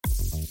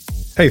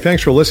Hey,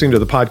 thanks for listening to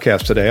the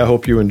podcast today. I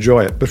hope you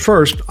enjoy it. But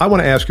first, I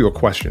want to ask you a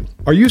question.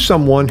 Are you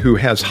someone who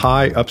has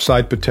high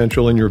upside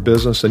potential in your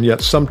business, and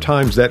yet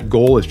sometimes that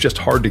goal is just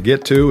hard to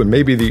get to, and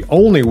maybe the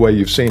only way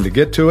you've seen to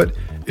get to it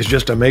is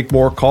just to make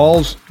more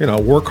calls,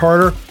 work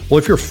harder? Well,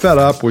 if you're fed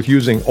up with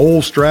using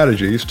old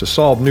strategies to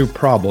solve new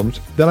problems,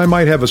 then I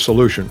might have a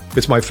solution.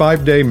 It's my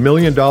 5-day $1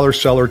 Million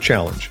Seller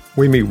Challenge.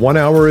 We meet 1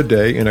 hour a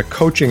day in a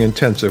coaching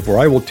intensive where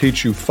I will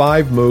teach you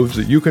 5 moves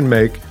that you can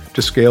make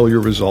to scale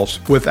your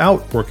results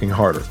without working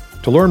harder.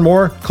 To learn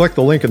more, click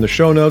the link in the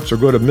show notes or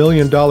go to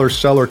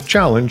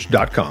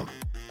 $1,000,000sellerchallenge.com.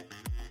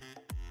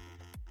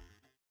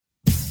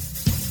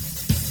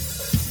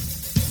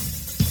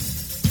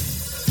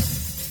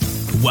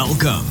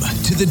 Welcome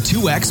to the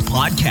 2X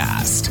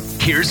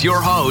Podcast. Here's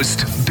your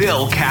host,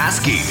 Bill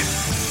Caskey.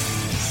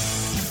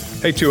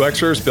 Hey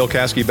 2Xers, Bill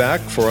Caskey back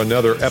for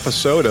another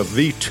episode of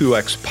the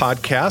 2X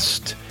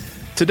Podcast.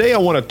 Today I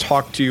want to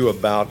talk to you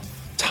about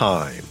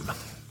time.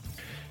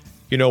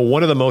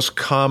 One of the most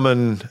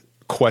common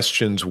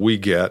questions we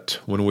get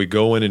when we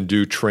go in and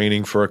do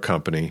training for a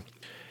company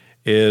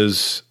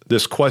is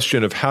this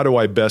question of how do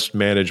I best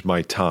manage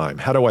my time?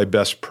 How do I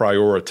best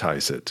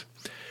prioritize it?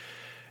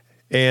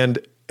 And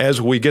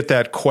as we get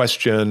that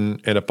question,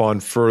 and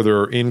upon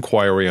further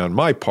inquiry on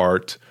my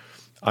part,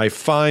 I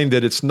find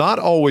that it's not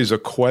always a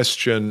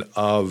question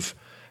of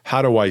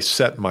how do I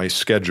set my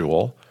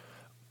schedule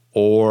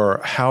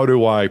or how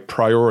do I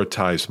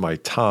prioritize my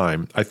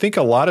time. I think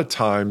a lot of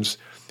times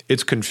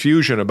it's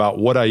confusion about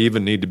what I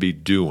even need to be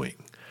doing.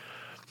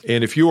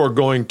 And if you are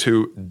going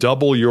to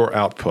double your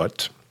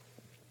output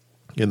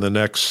in the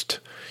next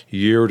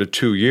year to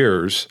 2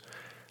 years,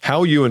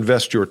 how you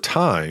invest your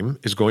time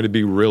is going to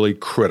be really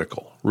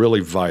critical, really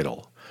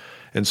vital.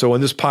 And so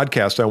in this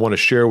podcast, I want to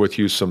share with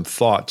you some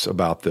thoughts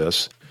about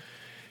this.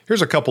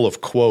 Here's a couple of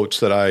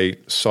quotes that I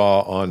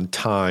saw on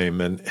time.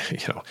 And,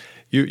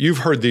 You've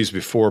heard these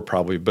before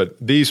probably, but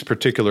these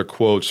particular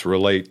quotes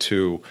relate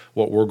to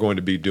what we're going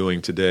to be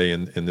doing today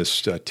in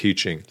this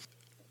teaching.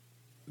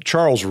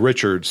 Charles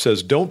Richard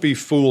says, "Don't be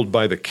fooled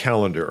by the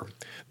calendar.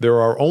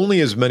 There are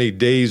only as many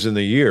days in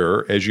the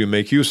year as you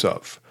make use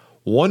of.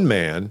 One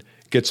man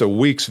gets a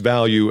week's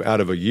value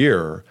out of a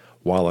year,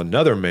 while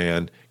another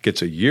man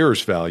gets a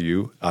year's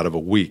value out of a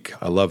week."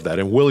 I love that.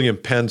 And William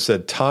Penn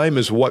said, "Time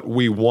is what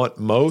we want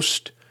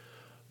most,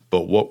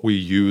 but what we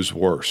use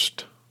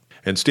worst."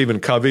 And Stephen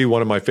Covey,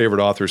 one of my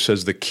favorite authors,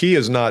 says the key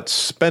is not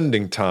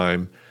spending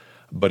time,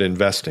 but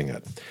investing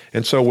it.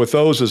 And so with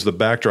those as the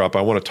backdrop,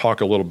 I want to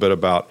talk a little bit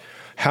about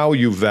how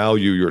you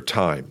value your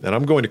time. And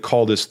I'm going to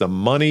call this the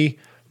money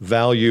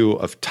value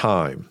of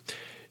time.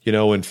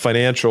 In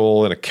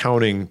financial and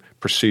accounting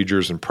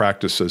procedures and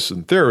practices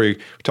and theory,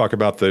 we talk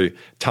about the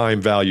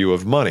time value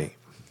of money.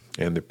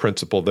 And the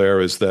principle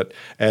there is that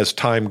as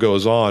time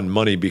goes on,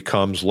 money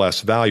becomes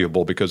less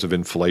valuable because of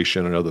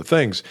inflation and other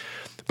things.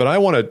 But I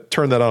want to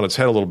turn that on its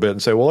head a little bit and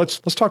say, well, let's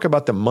talk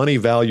about the money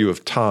value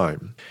of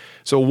time.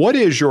 So what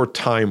is your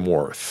time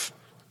worth?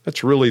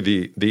 That's really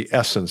the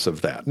essence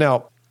of that.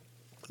 Now,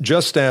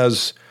 just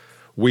as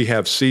we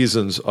have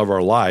seasons of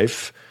our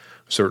life,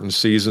 certain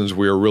seasons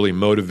we are really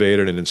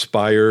motivated and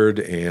inspired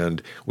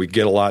and we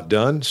get a lot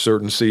done.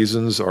 Certain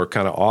seasons are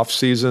kind of off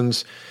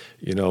seasons.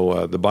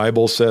 The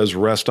Bible says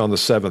rest on the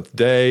seventh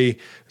day.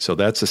 So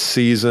that's a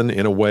season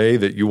in a way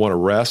that you want to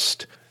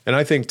rest. And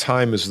I think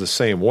time is the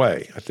same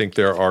way. I think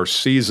there are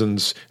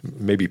seasons,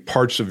 maybe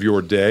parts of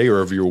your day or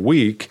of your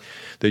week,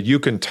 that you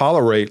can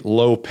tolerate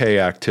low pay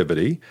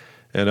activity,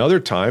 and other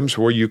times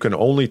where you can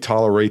only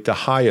tolerate the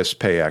highest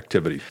pay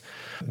activity.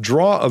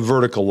 Draw a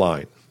vertical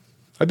line.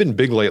 I've been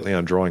big lately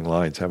on drawing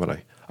lines, haven't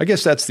I? I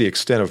guess that's the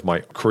extent of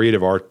my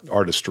creative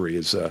artistry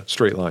is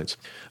straight lines.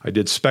 I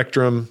did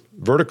spectrum,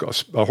 vertical,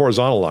 a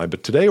horizontal line,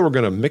 but today we're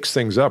going to mix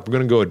things up. We're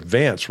going to go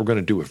advanced. We're going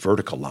to do a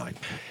vertical line.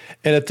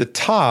 And at the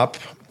top,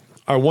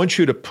 I want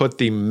you to put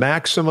the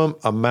maximum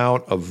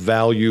amount of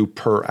value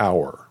per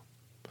hour.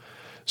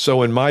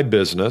 So in my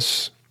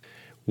business,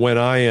 when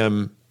I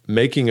am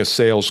making a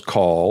sales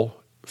call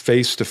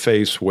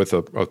face-to-face with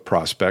a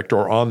prospect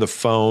or on the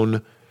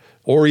phone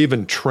or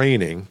even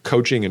training,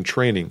 coaching and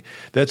training,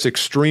 that's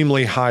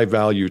extremely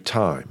high-value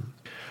time.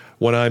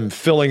 When I'm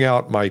filling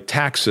out my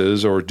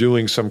taxes or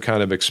doing some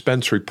kind of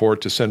expense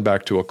report to send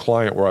back to a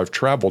client where I've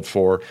traveled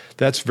for,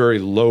 that's very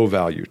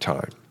low-value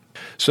time.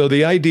 So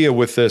the idea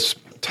with this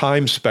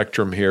time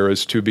spectrum here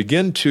is to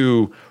begin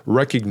to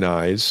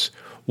recognize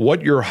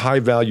what your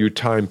high-value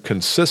time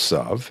consists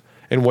of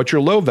and what your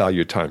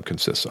low-value time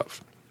consists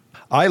of.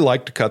 I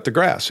like to cut the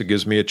grass. It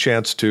gives me a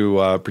chance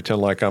to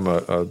pretend like I'm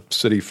a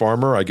city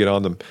farmer. I get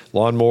on the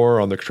lawnmower,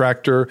 on the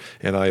tractor,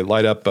 and I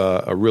light up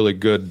a really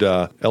good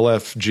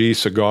LFG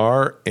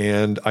cigar,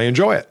 and I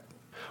enjoy it.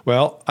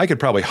 Well, I could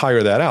probably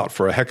hire that out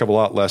for a heck of a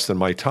lot less than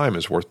my time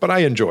is worth, but I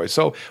enjoy.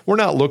 So we're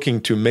not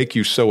looking to make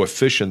you so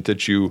efficient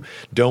that you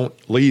don't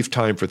leave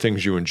time for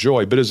things you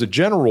enjoy. But as a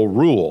general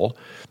rule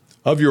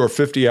of your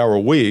 50-hour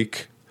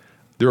week,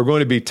 there are going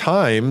to be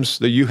times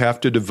that you have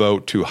to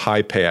devote to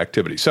high pay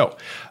activity. So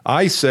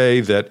I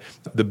say that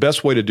the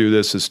best way to do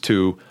this is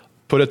to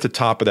put at the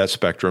top of that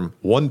spectrum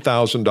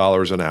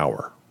 $1,000 an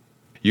hour.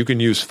 You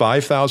can use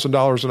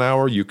 $5,000 an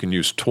hour. You can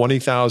use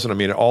 $20,000. I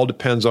mean, it all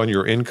depends on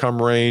your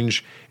income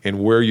range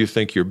and where you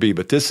think you'll be.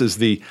 But this is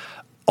the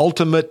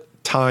ultimate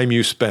time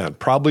you spend.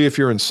 Probably if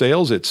you're in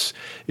sales, it's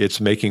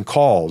making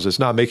calls. It's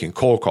not making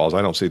cold calls.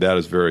 I don't see that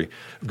as very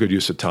good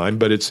use of time,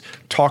 but it's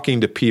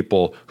talking to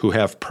people who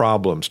have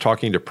problems,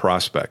 talking to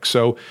prospects.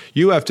 So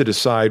you have to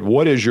decide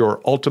what is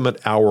your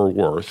ultimate hour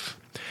worth.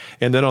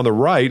 And then on the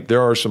right,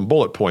 there are some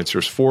bullet points.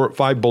 There's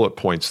 5 bullet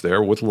points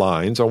there with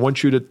lines. I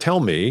want you to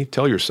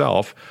tell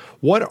yourself,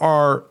 what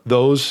are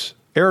those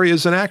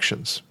areas and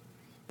actions?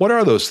 What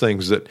are those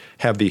things that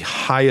have the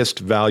highest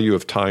value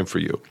of time for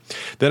you?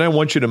 Then I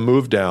want you to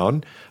move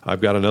down.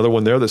 I've got another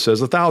one there that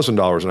says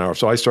 $1,000 an hour.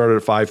 So I started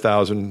at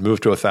 $5,000,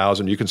 moved to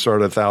 $1,000. You can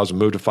start at $1,000,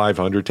 move to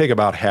 $500. Take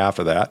about half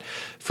of that.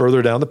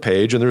 Further down the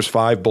page, and there's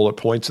 5 bullet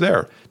points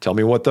there. Tell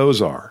me what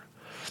those are.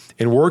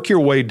 And work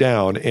your way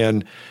down.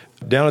 And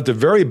down at the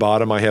very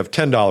bottom, I have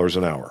 $10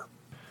 an hour.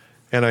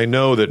 And I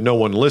know that no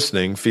one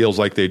listening feels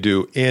like they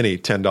do any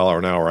 $10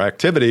 an hour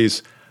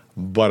activities,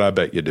 but I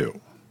bet you do.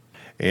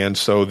 And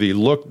so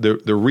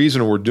the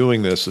reason we're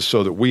doing this is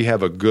so that we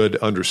have a good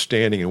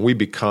understanding and we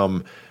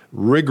become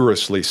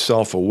rigorously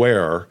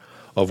self-aware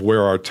of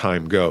where our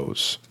time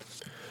goes.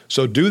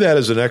 So do that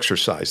as an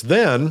exercise.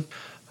 Then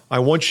I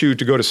want you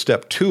to go to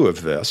step 2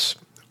 of this,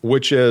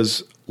 which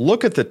is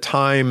look at the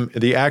time,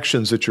 the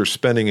actions that you're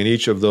spending in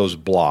each of those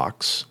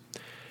blocks,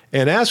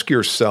 and ask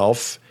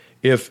yourself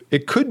if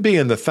it could be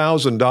in the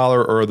 $1,000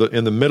 or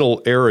in the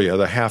middle area,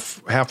 the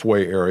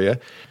halfway area.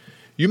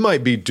 You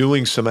might be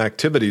doing some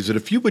activities that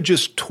if you would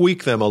just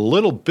tweak them a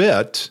little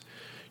bit,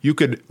 you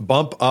could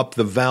bump up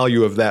the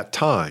value of that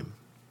time.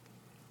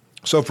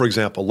 So for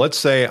example, let's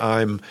say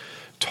I'm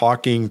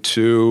talking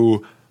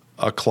to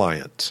a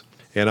client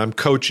and I'm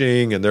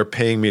coaching and they're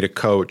paying me to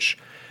coach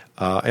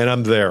and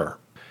I'm there.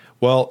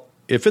 Well,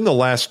 if in the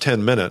last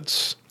 10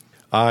 minutes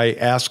I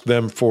ask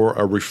them for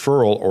a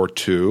referral or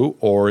 2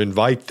 or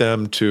invite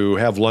them to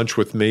have lunch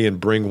with me and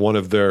bring one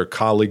of their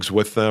colleagues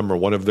with them or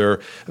one of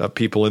their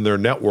people in their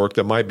network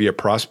that might be a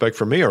prospect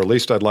for me, or at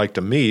least I'd like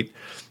to meet,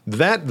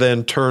 that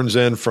then turns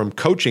in from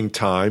coaching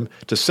time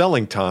to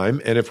selling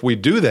time. And if we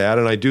do that,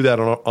 and I do that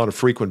on a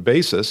frequent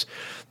basis,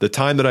 the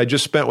time that I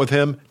just spent with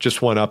him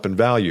just went up in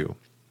value.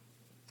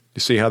 You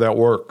see how that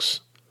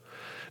works?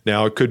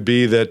 Now, it could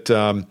be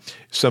that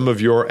some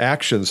of your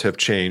actions have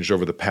changed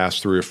over the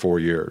past 3 or 4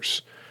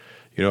 years.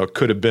 You know, it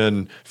could have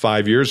been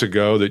 5 years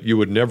ago that you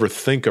would never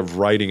think of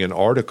writing an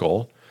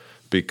article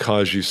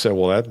because you said,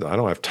 well, I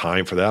don't have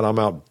time for that. I'm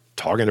out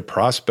talking to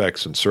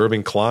prospects and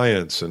serving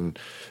clients and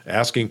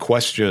asking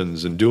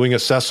questions and doing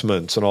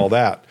assessments and all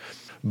that.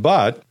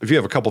 But if you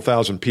have a couple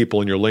thousand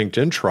people in your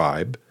LinkedIn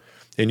tribe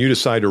and you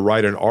decide to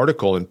write an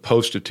article and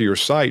post it to your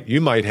site,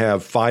 you might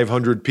have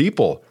 500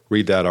 people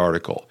read that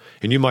article.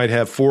 And you might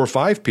have 4 or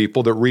 5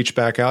 people that reach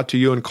back out to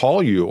you and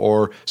call you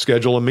or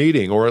schedule a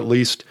meeting or at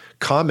least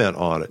comment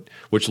on it,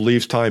 which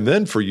leaves time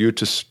then for you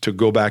to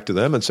go back to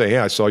them and say, hey,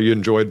 I saw you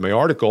enjoyed my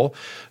article.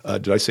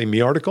 Did I say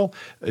me article?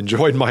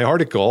 Enjoyed my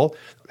article.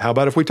 How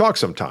about if we talk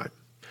sometime?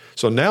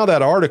 So now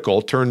that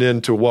article turned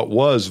into what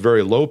was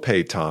very low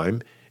pay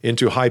time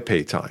into high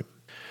pay time.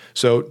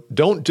 So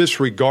don't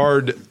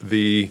disregard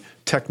the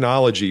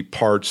technology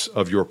parts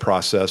of your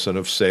process and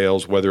of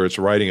sales, whether it's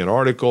writing an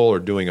article or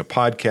doing a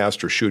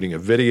podcast or shooting a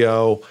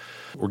video.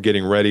 We're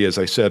getting ready, as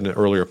I said in an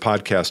earlier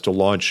podcast, to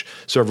launch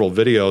several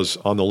videos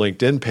on the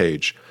LinkedIn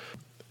page.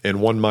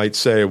 And one might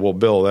say, well,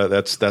 Bill,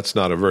 that's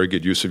not a very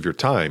good use of your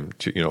time,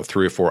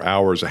 3 or 4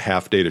 hours, a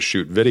half day to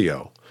shoot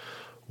video.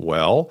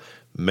 Well,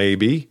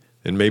 maybe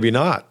and maybe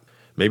not.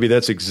 Maybe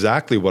that's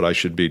exactly what I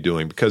should be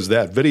doing because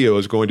that video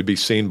is going to be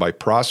seen by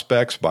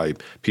prospects, by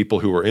people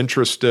who are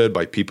interested,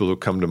 by people who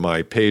come to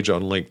my page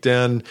on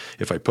LinkedIn.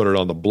 If I put it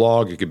on the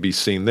blog, it could be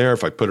seen there.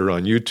 If I put it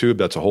on YouTube,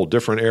 that's a whole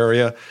different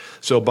area.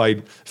 So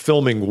by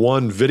filming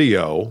one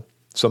video,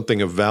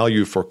 something of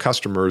value for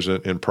customers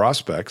and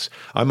prospects,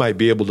 I might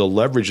be able to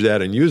leverage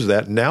that and use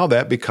that. Now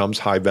that becomes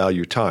high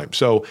value time.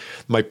 So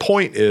my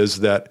point is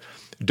that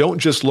don't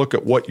just look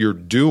at what you're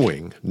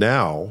doing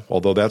now,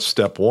 although that's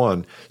step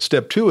 1.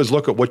 Step 2 is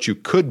look at what you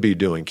could be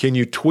doing. Can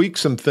you tweak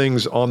some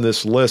things on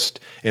this list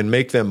and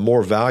make them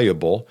more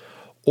valuable?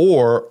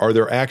 Or are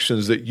there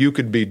actions that you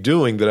could be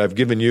doing that I've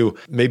given you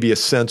maybe a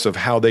sense of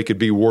how they could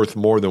be worth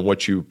more than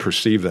what you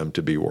perceive them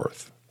to be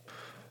worth?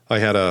 I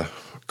had a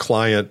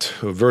client,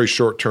 a very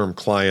short-term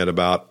client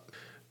about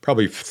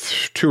probably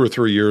 2 or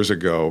 3 years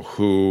ago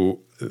who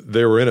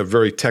they were in a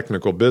very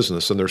technical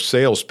business and their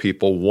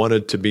salespeople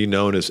wanted to be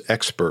known as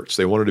experts.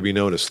 They wanted to be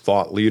known as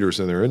thought leaders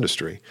in their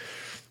industry.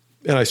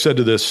 And I said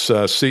to this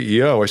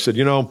CEO, I said,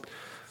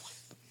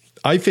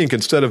 I think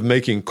instead of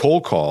making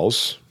cold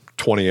calls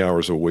 20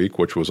 hours a week,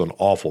 which was an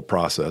awful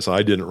process,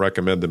 I didn't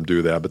recommend them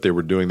do that, but they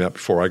were doing that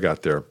before I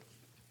got there.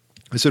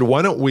 I said,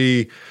 why don't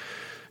we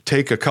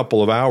take a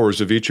couple of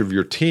hours of each of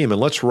your team and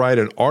let's write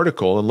an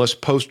article and let's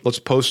post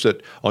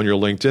it on your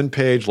LinkedIn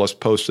page. Let's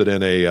post it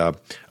in a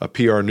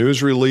PR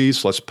news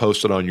release. Let's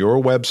post it on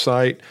your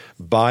website,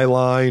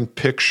 byline,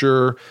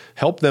 picture,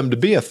 help them to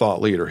be a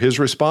thought leader. His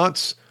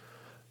response,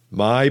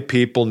 my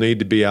people need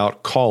to be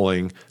out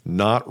calling,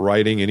 not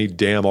writing any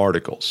damn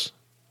articles.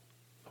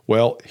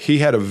 Well, he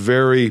had a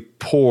very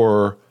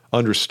poor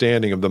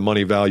understanding of the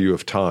money value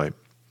of time.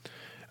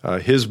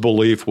 His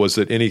belief was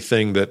that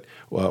anything that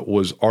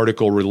was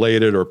article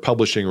related or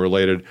publishing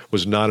related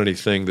was not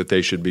anything that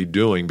they should be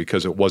doing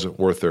because it wasn't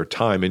worth their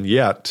time. And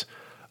yet,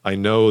 I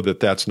know that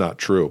that's not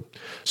true.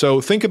 So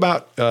think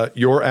about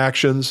your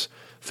actions.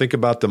 Think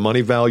about the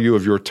money value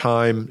of your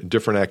time,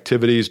 different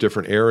activities,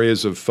 different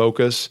areas of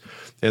focus,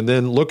 and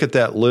then look at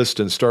that list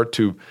and start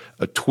to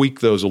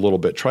tweak those a little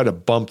bit. Try to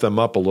bump them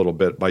up a little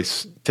bit by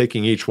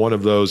taking each one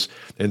of those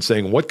and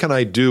saying, what can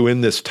I do in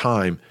this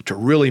time to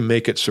really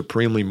make it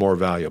supremely more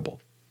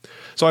valuable?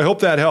 So I hope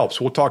that helps.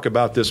 We'll talk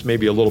about this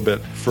maybe a little bit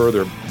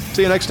further.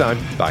 See you next time.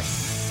 Bye.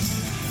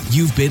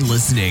 You've been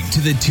listening to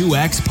the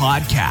 2X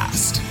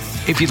Podcast.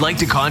 If you'd like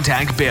to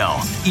contact Bill,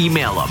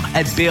 email him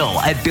at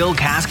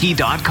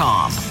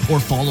bill@billcaskey.com or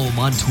follow him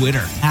on Twitter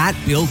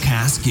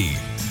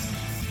 @BillCaskey.